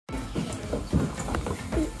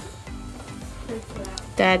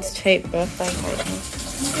Dad's cheap birthday cake.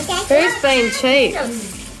 Who's been cheap?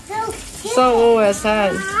 So always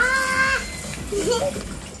has.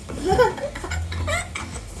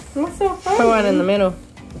 Put one in the middle.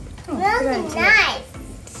 Really nice.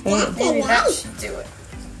 Maybe that should do it.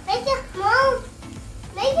 Make it small.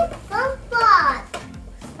 Make it SpongeBob.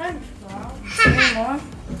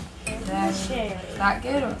 That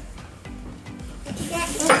good? Or?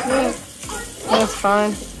 That's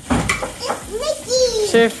fine. It's Mickey.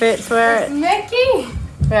 Shoe fits, wear it. Mickey?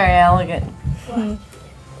 Very elegant.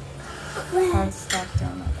 Hard stuff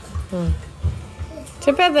donuts.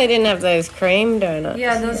 Too bad they didn't have those cream donuts.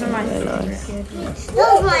 Yeah, those are my They're favorite. nice. Those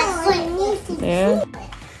are my favorite. Yeah.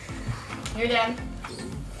 You're done.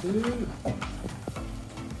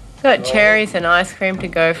 Got cherries and ice cream to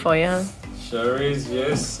go for you, huh? Cherries,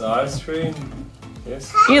 yes. Ice cream,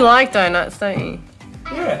 yes. You like donuts, don't you?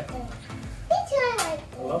 Yeah. I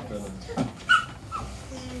love donuts.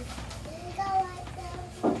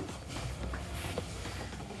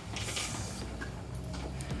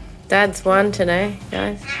 Dad's won today,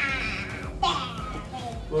 guys.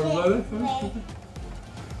 What about it?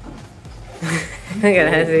 Look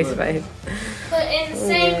at Hazzy's face. Put in the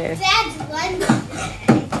same. Yeah. Dad's one.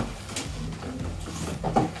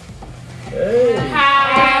 Hey.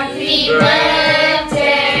 Happy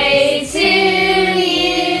birthday to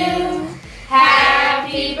you.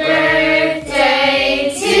 Happy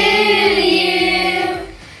birthday to you.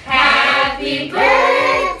 Happy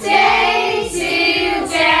birthday to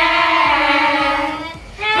Dad.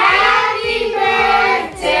 Happy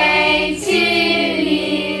birthday to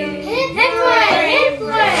you. Hip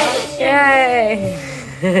Yay!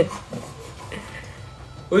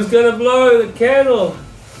 Who's gonna blow the candle?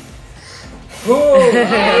 Oh,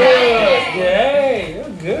 yay! You're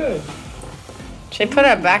good. She put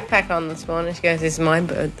her backpack on this morning. She goes, "It's my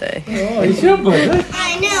birthday." Oh, it's your birthday.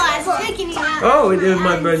 I know, I was picking it up. Oh, it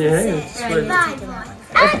might burn your hands.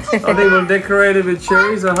 I think we'll decorate it with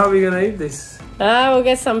cherries, or how are we gonna eat this? We'll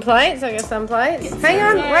get some plates. I'll get some plates. Hang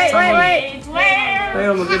on, wait. Hang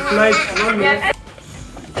on, we'll get plates. Pretty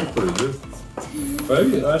good.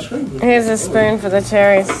 Baby, ice cream. Here's a spoon for the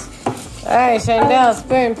cherries. Hey, Chandelle,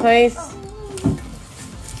 spoon, please.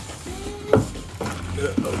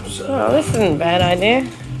 Oh, this isn't a bad idea.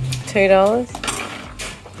 $2.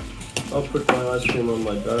 I'll put my ice cream on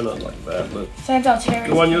my donut like that. Look. Chantel cherries.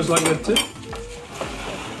 You want yours like that too?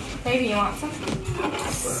 Baby, you want some?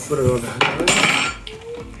 Put it on that.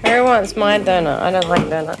 Who wants my donut? I don't like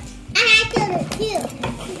donuts. I had it too. You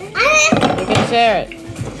can share it.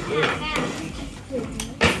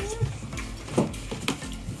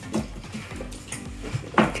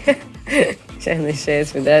 Chandler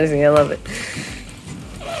shares with Daddy. I love it.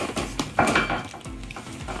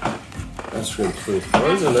 Ice cream's pretty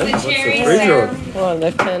frozen, eh? What's the cherries freezer are- on? Well,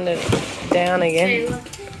 they've turned it down again.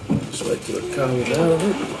 Just wait till it calms down a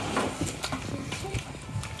bit.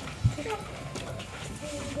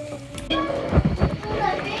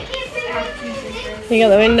 You got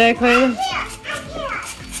the window cleaner?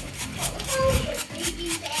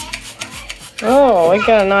 Oh, we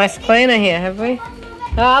got a nice cleaner here, have we?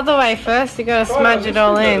 The other way first. You got to smudge it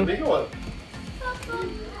all in. There you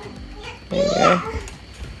go.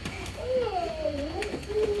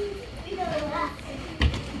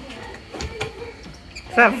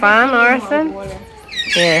 Is that fun, Orison?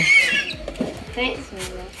 Yeah. Thanks,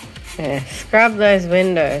 Yeah. Scrub those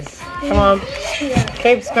windows. Come on.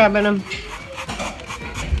 Keep scrubbing them.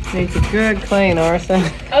 Needs a good clean, Orison.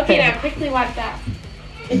 Okay, now quickly wipe that.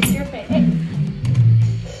 It's your face.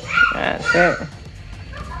 That's it.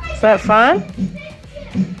 Is that fun?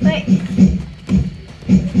 Wait.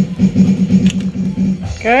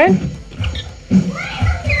 Good?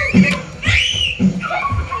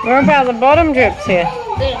 What about the bottom drips here?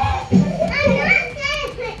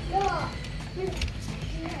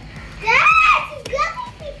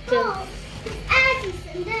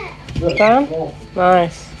 Done?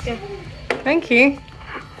 Nice. Thank you.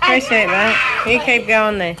 Appreciate that. You keep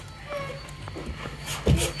going there.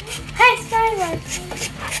 Hey, Skyward.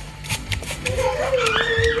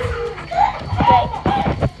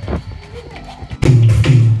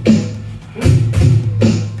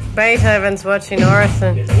 Beethoven's watching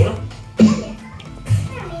Orison.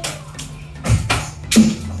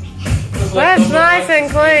 That's nice and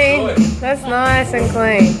clean. That's nice and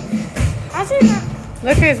clean.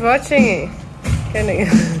 Look who's watching you.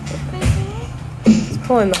 He's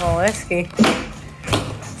pulling the whole esky.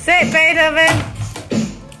 Sit, Beethoven.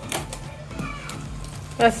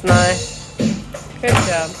 That's nice. Good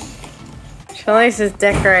job. CHELECE is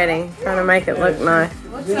decorating, trying to make it look nice.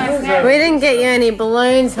 Looks nice now. We didn't get you any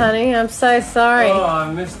balloons, honey. I'm so sorry. Oh,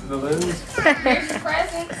 I missed the balloons. Here's your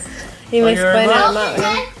presents. You missed very plenty much. of them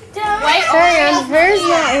up. Wait, Hang on, who's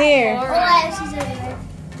not here?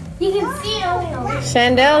 You can see it only over.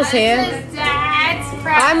 Chandelle's here. Dad's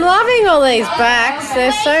present. I'm loving all these backs.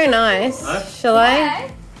 They're so nice.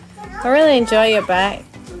 CHELECE, I really enjoy your back.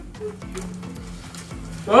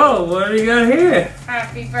 Oh, what do you got here?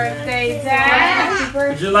 Happy birthday, Dad.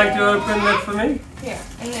 Would you like to open that for me? Here,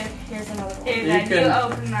 and then here's another one. You Here, Dad, can- you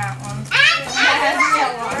open that one.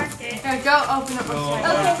 No, go open it. Oh, One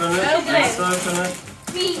open it. Let's open it.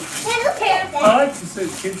 I like to see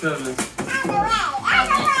kids open it.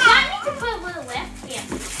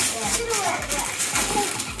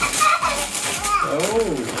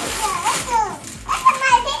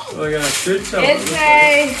 Oh, we're gonna shoot something. It's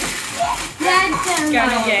a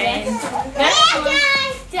gun game.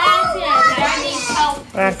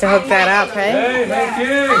 I have to hook that up, hey? Hey, thank you.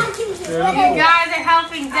 You guys are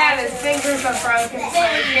helping Dad. His fingers are broken. So you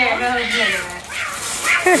can't really get it.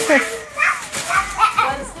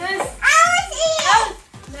 What's this?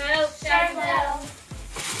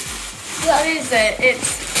 What is it?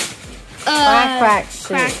 It's Quack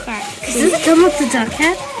shit. Does this come with the duck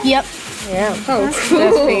head? Yep. Yeah, just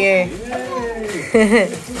for you.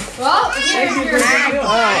 well, here's your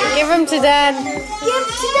Alright, give them to Dad. Give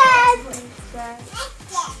to Dad.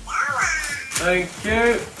 Thank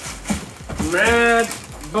you. Mad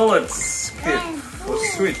Bullets kit for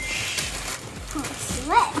Switch.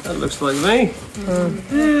 That looks like me.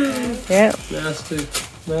 Yeah. Nasty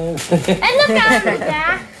man. And look on the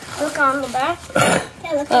back. Look on the back.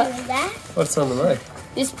 Yeah, look on the back. What's on the back?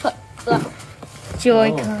 Just put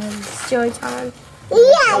Joy-Cons. Joy-Con.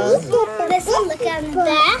 Yeah, this one. Look on the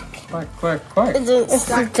back. Quack, quack, quack. It's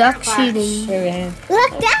the duck shooting. Show your hand.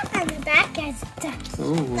 Look down on the back, guys.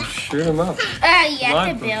 Ooh, shoot them up. Yeah,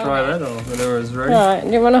 Mike will try that on whenever it's ready. Alright, do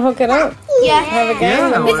you want to hook it up? Yeah. Have a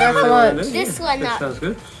game and we'll go for lunch. This one That up. sounds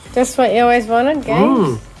good. Just what you always wanted,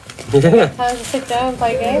 games? Yeah, How to sit down and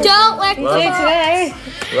play games? Don't let Do today.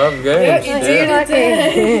 love games. Do Yeah.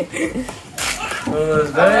 today. One of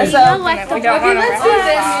those days. Don't let the We don't want to let's do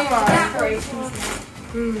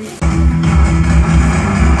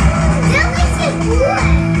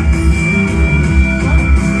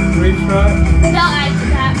Retry. Don't like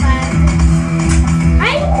that one.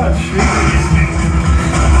 Oh, shoot.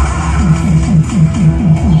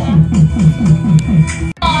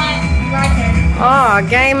 Oh,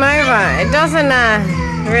 game over. It doesn't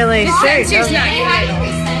really shoot, does it?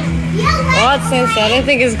 What sensor? I don't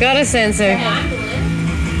think it's got a sensor.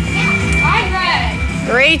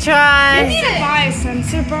 Retry. need to buy a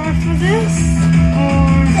sensor bar for this.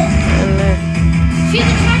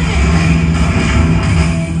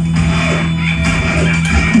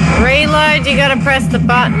 Reload, you gotta press the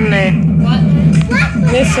button there. What?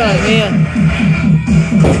 This one, yeah.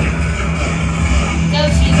 No,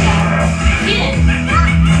 she's got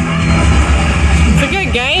It's a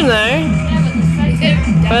good game though.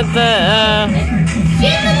 But the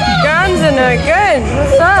guns are no good.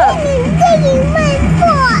 What's up?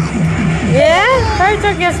 Yeah? Who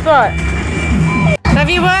took your spot? Have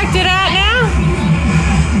you worked it out now?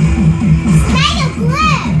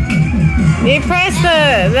 You press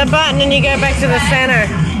the button and you go back to the center.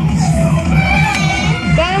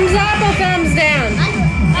 Thumbs up or thumbs down?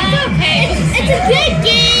 It's a good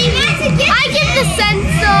game. I give the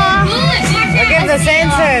sensor. I'll give the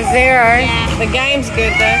sensor a 0. The game's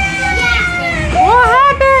good though. What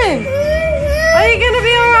happened? Are you gonna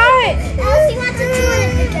be alright?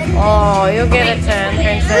 Oh, you'll get a turn,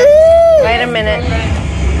 princess. Wait a minute.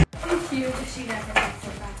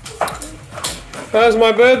 How's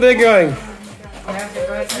my birthday going? How's your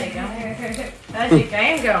birthday going? How's your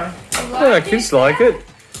game going? Yeah, kids like it.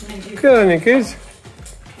 Good on you, kids.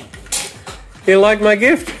 You like my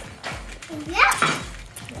gift?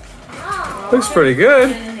 Looks pretty good.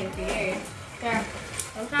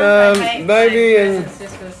 Baby and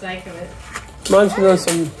Just for the sake of it. munching on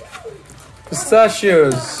some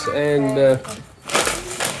pistachios and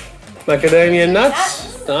macadamia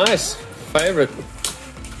nuts. Nice. Favorite.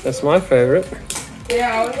 That's my favorite.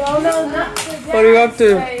 Yeah, well, no, not What are you up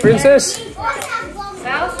to, princess?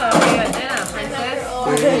 Salsa, we got dinner, princess.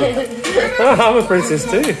 Oh, I'm a princess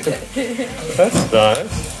too. That's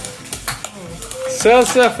nice.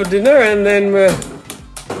 Salsa for dinner and then we'll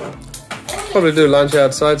probably do lunch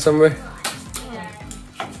outside somewhere.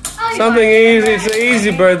 Something easy. It's an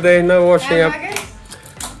easy birthday. No washing up.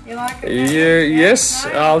 You like it? Yeah, yes.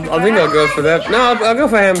 I think I'll go for that. No, I'll go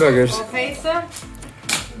for hamburgers. Pizza?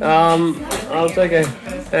 I'll take a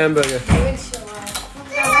hamburger.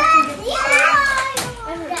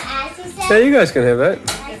 Yeah, you guys can have that.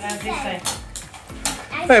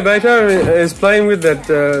 Hey, Beto is playing with that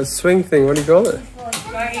swing thing. What do you call it?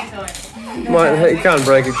 You can't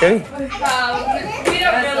break it, can you?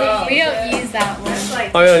 We don't use that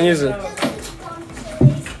one. Oh, you don't use it.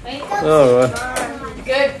 All right.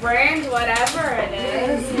 Good brand, whatever it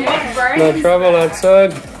is. What brand? No trouble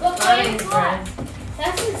outside.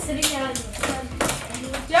 That's been sitting out in the sun.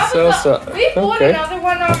 Salsa. We bought Okay. another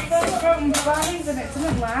one off from Buddies and it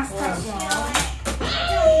didn't last that long.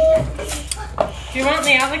 Do you want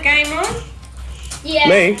the other game on? Yeah.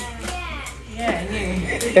 Me? Yeah, you.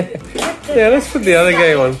 Yeah, let's put the other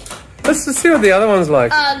game on. Let's just see what the other one's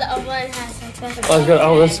like. The other one has like that.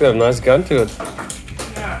 Oh, that's got a nice gun to it.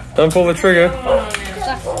 Don't pull the trigger.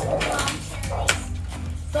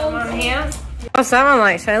 Come on here. What's that one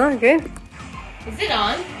like, Shayla? Good? Is it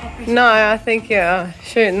on? No, I think you're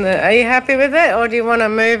shooting the... Are you happy with it or do you want to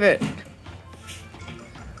move it?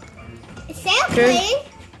 Is that Good. clean?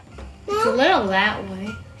 It's a little that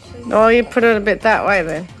way. Oh, you put it a bit that way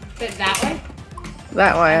then. But that way?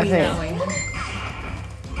 That way, I That think. way.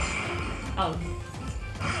 Oh.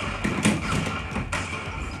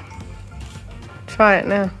 Try it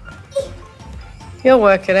now. You'll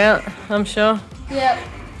work it out, I'm sure. Yep.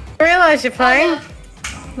 I realise you're playing.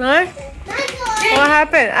 No? What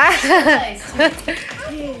happened?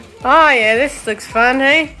 Oh yeah, this looks fun,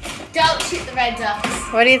 hey? Don't shoot the red ducks.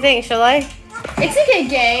 What do you think, Chalet? It's a good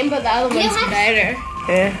game, but the other one's better.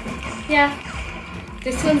 Yeah. Yeah.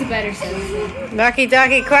 This one's better, so. Ducky,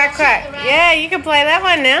 ducky, quack, quack. Yeah, you can play that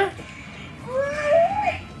one now.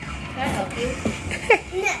 Can I help you?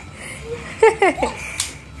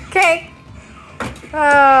 Kick.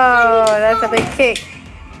 Oh, that's a big kick.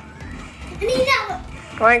 I need that one.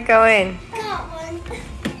 Won't go in. Got one.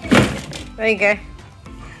 There you go.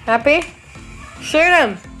 Happy? Shoot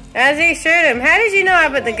him. Azzy, shoot him. How did you know I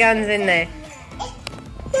put the guns in there?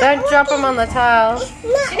 Don't drop them on the tiles.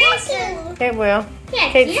 It will.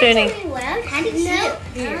 Keep shooting. How did you know?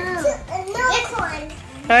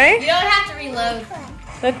 Hey? You don't have to reload.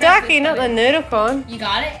 The ducky, not the noodle corn. You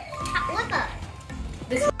got it? Look up.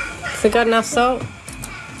 Has it got enough salt?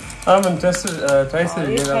 I haven't tasted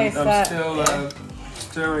it you yet. taste I'm that. still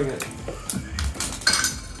stirring it.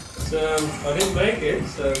 So, I didn't make it,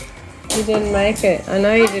 so You didn't make it. I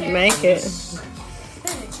know you didn't make it.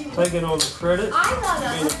 taking all the credit.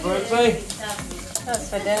 Being a birthday. That's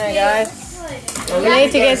for dinner, guys. We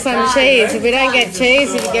need to get some cheese. If we don't get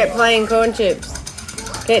cheese, you can get plain corn chips.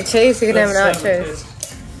 Get cheese, you can have nachos.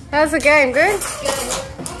 How's the game? Good?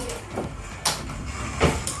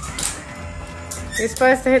 You're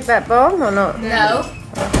supposed to hit that ball or not? No.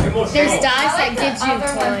 There's dice that gives you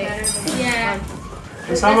points. Yeah.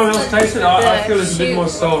 Can someone else taste it? I feel it's a bit more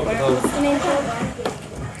salt.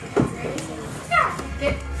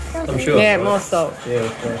 I'm sure. Yeah, more salt. Yeah,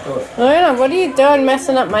 okay. Luna, what are you doing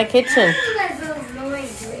messing up my kitchen?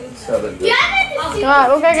 Alright,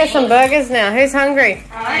 we'll go get some burgers now. Who's hungry?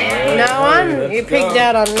 No one? You pigged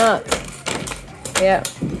out on nuts. Yep.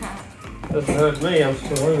 Doesn't hurt me, I'm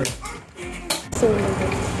still hungry.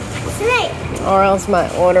 Oriel's my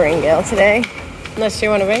ordering girl today. Unless you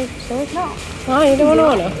want to be. Sure. No. Oh, you don't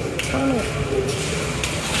want to order?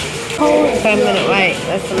 10-minute wait.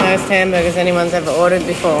 That's the most hamburgers anyone's ever ordered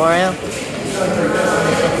before, Oriel.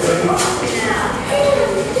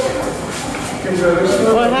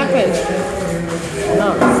 What happened?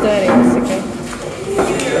 Oh, it's dirty. It's okay.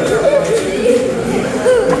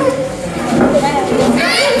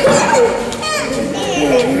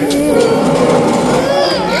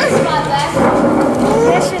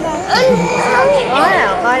 Wow,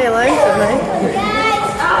 how you learned from me?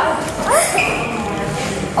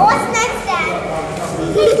 What's next, Dad?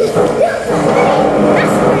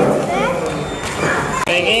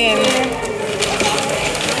 Begin.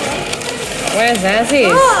 Where's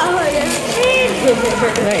Azzy's? Is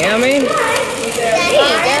that yummy?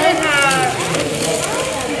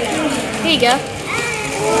 Here you go.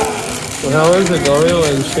 Well, how is it, ORIAL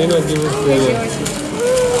and CHENA?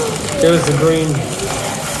 Give us the green.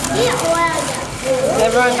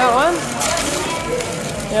 Everyone got one?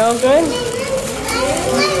 You all good?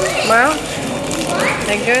 Well,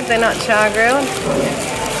 they're good. They're not char grilled.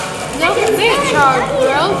 No, they're charred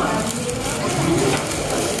grilled.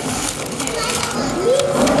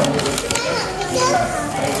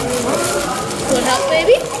 Good help,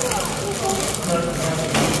 baby.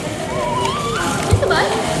 Take a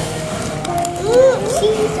bite.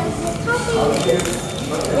 Cheese on the topping. Here.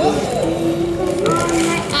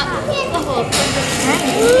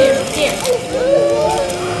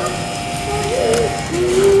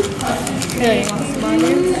 Okay, you want some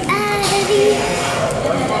onions?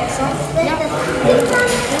 Want some?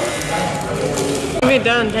 have you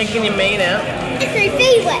done? Taking your meat out? It's my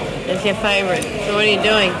favorite. It's your favourite. So what are you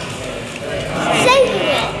doing? Saving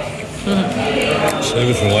it. Save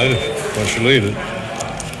it for later. Once you eat it.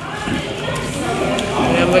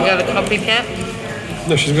 And we got a copycat.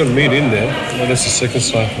 No, she's got meat in there. Well, that's the second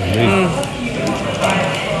side of meat.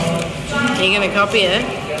 You're going to copy it?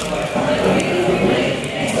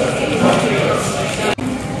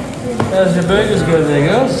 How's your burgers going there,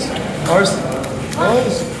 girls? Ours?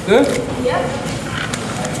 Good? Yep.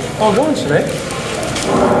 Oh, go on, Chalanay.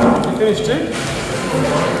 You finished too?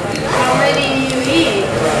 How many you eat?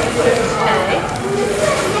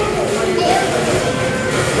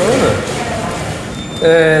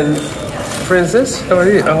 And Princess, how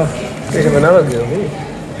are you? Oh, we have another girl here.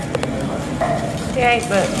 She ate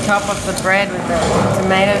the top of the bread with the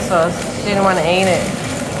tomato sauce. She didn't want to eat it.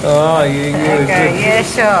 Oh, you Okay, yeah,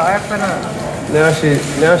 sure. Open it.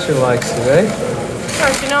 Now she likes it, eh? No,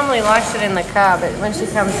 she normally likes it in the car, but when she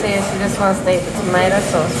comes here, she just wants to eat the tomato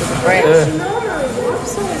sauce with the bread.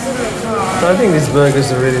 I think these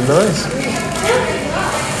burgers are really nice.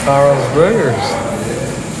 Carl's Burgers.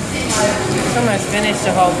 She's almost finished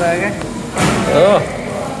the whole burger. Oh,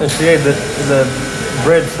 and she ate the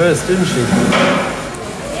bread first, didn't she?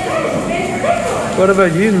 What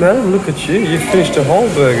about you, madam? Look at you. You finished a whole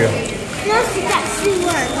burger. That's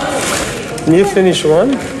one. Can you finish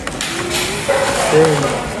one? Yeah.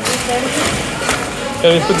 Can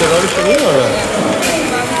we put the rubbish in here or not?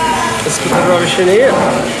 Let's put the rubbish in here.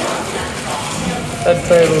 That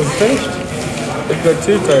table is finished. We've got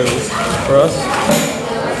 2 tables for us.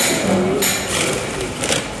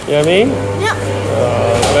 You know what I mean? Yep.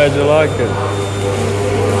 Oh, glad you like it.